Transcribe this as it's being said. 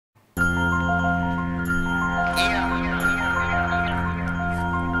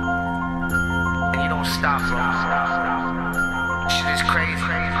stop, bro. Shit is crazy.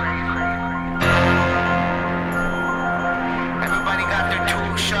 Everybody got their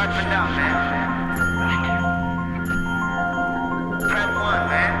tools sharpened up, man. Prep one,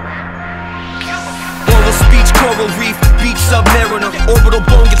 man. Oral speech, coral reef, beach submariner. Orbital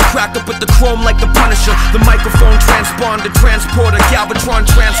bone gets cracked up with the chrome like the Punisher. The microphone transponder, transporter, Galvatron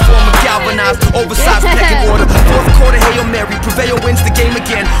transformer, galvanized, oversized pecking order. Fourth quarter, Hail Mary, Prevail wins the game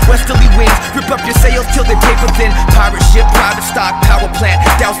again. Westerly winds, rip up your sails till they paper thin. Pirate ship, private stock, power plant,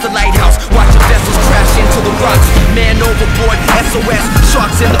 douse the lighthouse, watch the vessels crash into the rocks. Man overboard, SOS,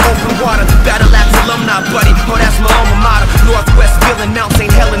 sharks in the open water. Battle axe alumni, buddy, oh that's my alma mater. Northwest villain, Mount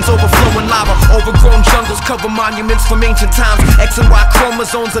St. Helens, overflowing lava. Overgrown jungles cover monuments from ancient times. X and Y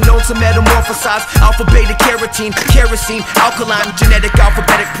chromosomes are known to metamorphosize. Alpha, beta, carotene, kerosene, alkaline, genetic,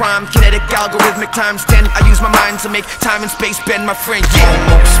 alphabetic prime, kinetic, algorithmic times 10. I use my mind to make time and space bend, my friend. Yeah.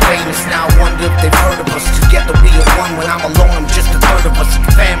 Almost famous now, I wonder if they've heard of us. Together we are one, when I'm alone I'm just a third of us.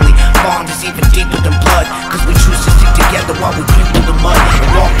 Family, bond is even deeper than blood, cause we choose to stick together while we creep through the mud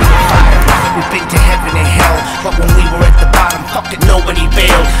and walk through the fire. We've been to heaven and hell, but when we were at the bottom, fuck it, nobody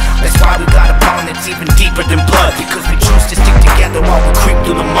bailed. That's why we got a bond that's even deeper than blood, because we choose to stick together while we creep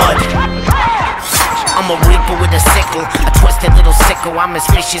through the mud. I'm a reaper with a sickle, a twisted little sickle. I'm as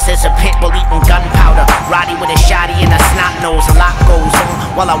vicious as a pit bull eating gunpowder. Roddy with a shotty and a snot nose. A lot goes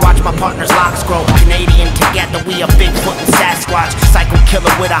on while I watch my partner's locks grow. Canadian together, we are Bigfoot and Sasquatch. Psycho killer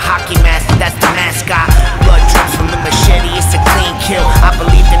with a hockey mask, that's the mascot. Blood drips from the machete, it's a clean kill. I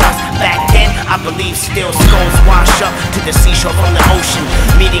believed in us back then, I believe still. Skulls wash up to the seashore from the ocean.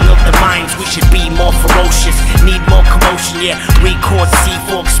 Meeting of the minds, we should be more ferocious. Need more commotion, yeah. Record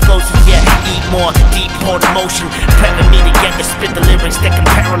C4 explosives, yeah. Eat more, deep poured emotion. Prepping me together, spit the lyrics that can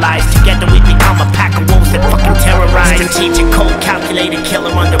paralyze. Together we become a pack of wolves that fucking terrorize. Strategic, cold, calculated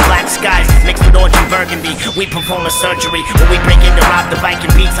killer under black skies. Mixed with orange and burgundy, we perform a surgery. When we break in to rob the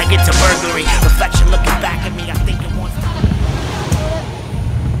Viking beats like it's a burglary. Reflection looking back at me, I think it wants to...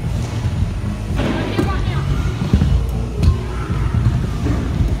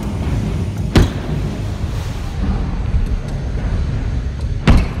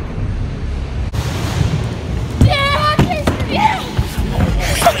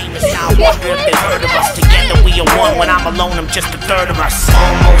 Wonder if they heard of us. Together we are one, when I'm alone I'm just a third of us.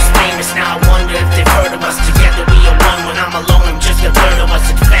 Almost famous now, I wonder if they've heard of us. Together we are one, when I'm alone I'm just a third of us.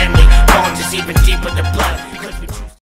 It's family, bonds is even deeper than blood.